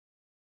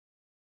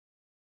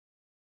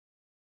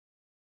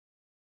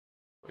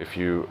If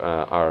you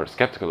are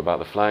skeptical about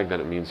the flag,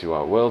 then it means you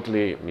are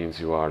worldly, it means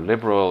you are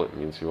liberal, it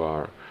means you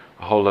are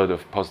a whole load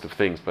of positive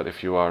things. But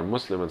if you are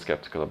Muslim and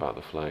skeptical about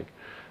the flag,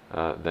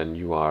 then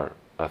you are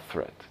a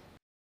threat.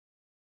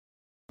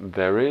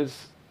 There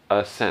is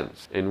a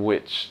sense in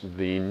which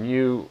the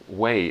new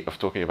way of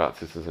talking about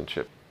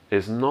citizenship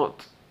is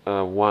not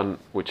one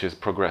which is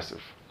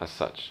progressive as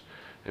such.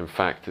 In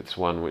fact, it's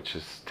one which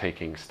is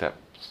taking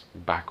steps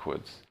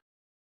backwards.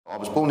 I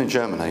was born in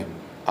Germany,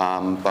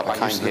 but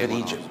I came here in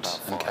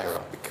Egypt, in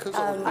Cairo.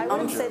 I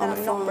would say that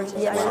I'm not British.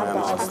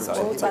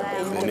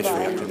 Initial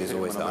reaction is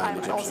always that I'm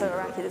Egyptian. Also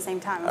Iraqi at the same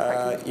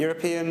time.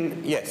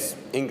 European, yes.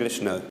 English,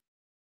 no.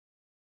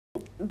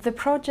 The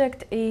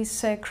project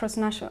is a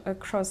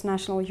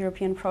cross-national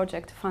European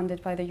project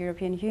funded by the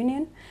European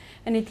Union,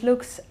 and it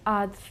looks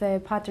at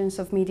the patterns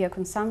of media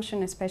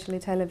consumption, especially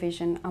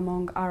television,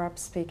 among Arab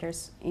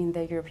speakers in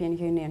the European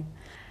Union.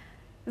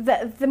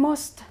 The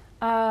most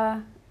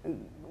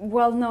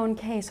well-known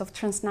case of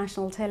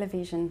transnational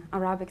television,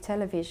 Arabic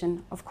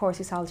television, of course,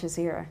 is Al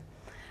Jazeera.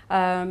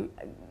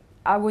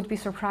 I would be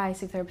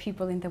surprised if there are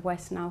people in the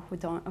West now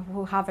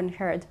who haven't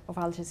heard of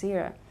Al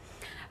Jazeera.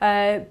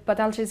 But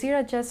Al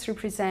Jazeera just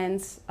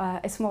represents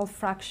a small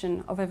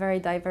fraction of a very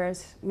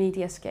diverse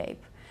mediascape,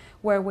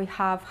 where we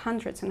have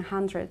hundreds and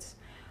hundreds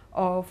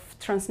of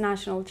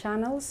transnational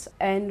channels,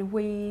 and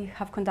we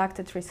have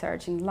conducted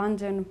research in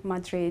London,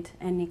 Madrid,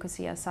 and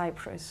Nicosia,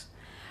 Cyprus.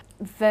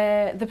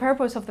 The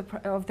purpose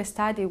of the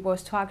study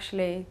was to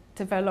actually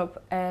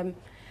develop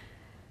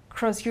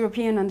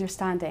cross-European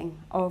understanding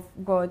of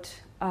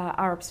what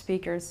Arab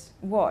speakers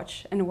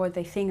watch and what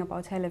they think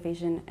about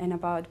television and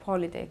about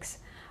politics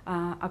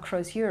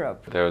across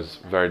Europe. There's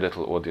very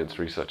little audience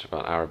research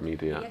about Arab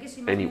media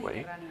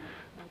anyway,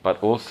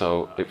 but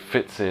also it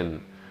fits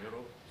in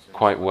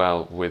quite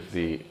well with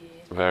the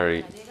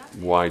very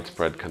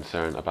widespread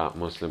concern about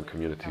Muslim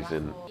communities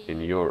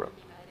in Europe.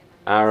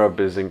 Arab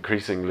is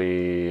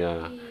increasingly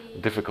a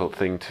difficult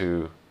thing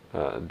to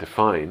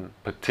define,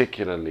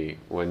 particularly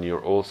when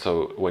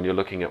you're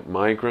looking at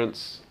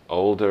migrants,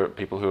 older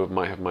people who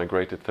might have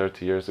migrated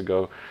 30 years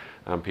ago,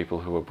 and people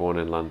who were born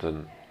in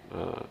London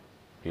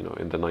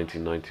in the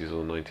 1990s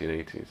or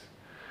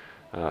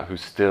 1980s, who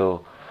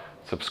still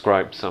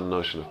subscribe some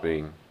notion of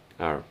being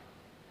Arab.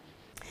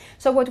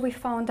 So what we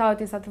found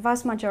out is that the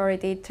vast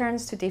majority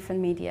turns to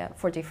different media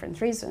for different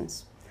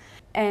reasons.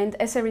 And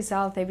as a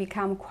result, they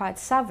become quite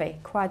savvy,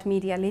 quite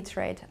media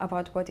literate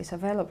about what is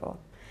available.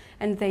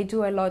 And they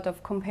do a lot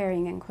of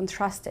comparing and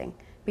contrasting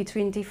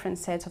between different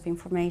sets of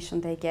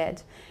information they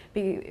get,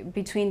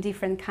 between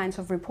different kinds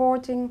of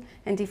reporting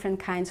and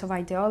different kinds of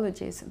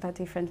ideologies that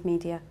different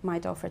media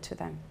might offer to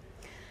them.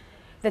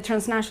 The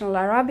transnational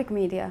Arabic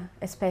media,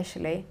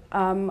 especially,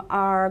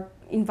 are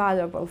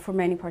invaluable for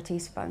many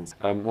participants.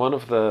 One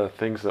of the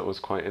things that was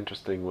quite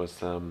interesting was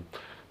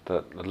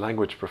that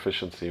language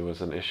proficiency was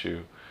an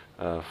issue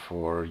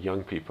for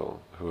young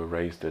people who were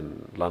raised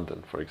in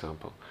London, for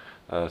example,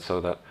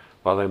 so that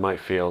while they might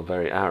feel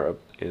very Arab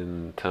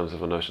in terms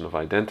of a notion of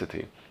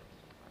identity,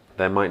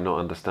 they might not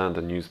understand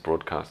a news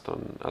broadcast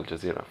on Al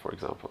Jazeera, for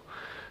example,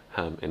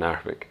 in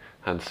Arabic.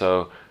 And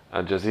so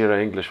Al Jazeera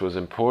English was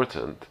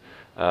important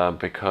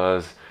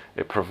because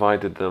it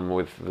provided them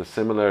with the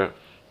similar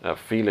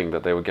feeling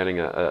that they were getting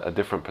a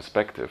different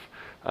perspective,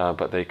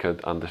 but they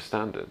could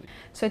understand it.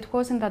 So it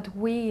wasn't that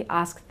we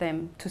asked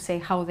them to say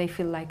how they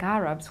feel like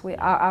Arabs.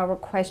 Our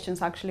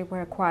questions actually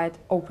were quite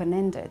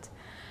open-ended.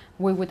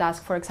 We would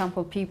ask, for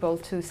example, people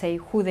to say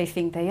who they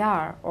think they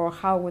are or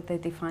how would they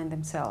define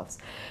themselves.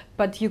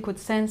 But you could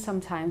sense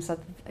sometimes that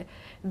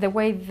the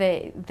way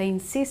they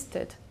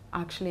insisted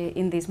actually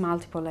in these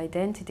multiple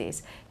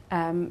identities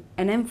and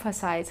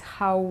emphasize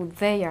how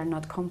they are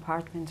not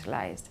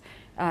compartmentalized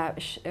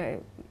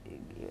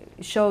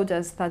showed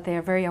us that they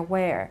are very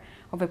aware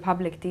of a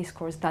public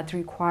discourse that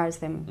requires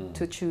them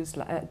to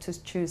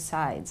choose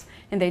sides,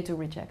 and they do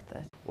reject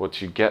that.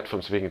 What you get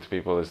from speaking to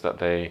people is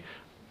that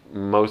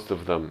most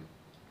of them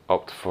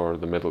opt for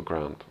the middle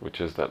ground,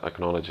 which is that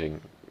acknowledging,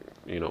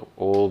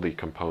 all the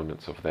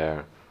components of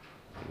their,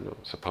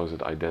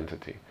 supposed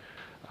identity.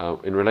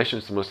 In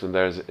relation to Muslim,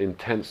 there is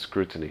intense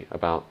scrutiny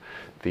about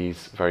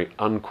these very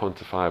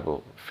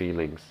unquantifiable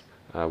feelings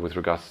with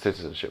regards to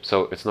citizenship.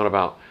 So it's not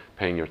about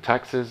paying your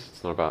taxes,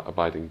 it's not about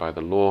abiding by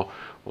the law,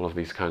 all of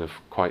these kind of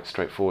quite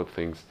straightforward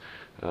things.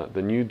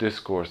 The new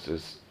discourse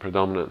is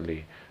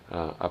predominantly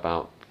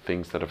about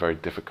things that are very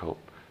difficult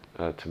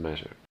to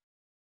measure.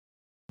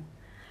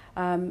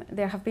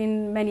 There have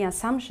been many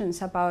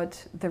assumptions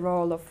about the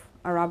role of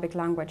Arabic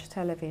language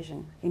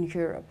television in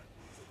Europe.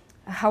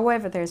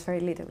 However, there's very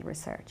little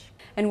research.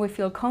 And we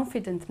feel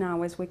confident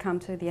now as we come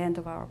to the end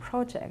of our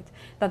project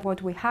that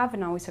what we have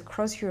now is a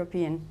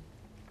cross-European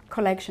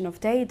collection of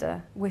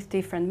data with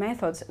different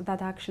methods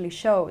that actually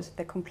shows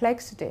the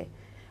complexity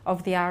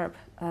of the Arab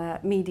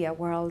media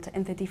world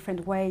and the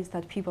different ways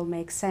that people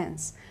make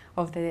sense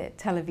of the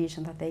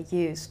television that they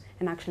use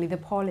and actually the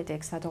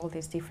politics that all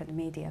these different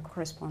media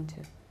correspond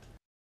to.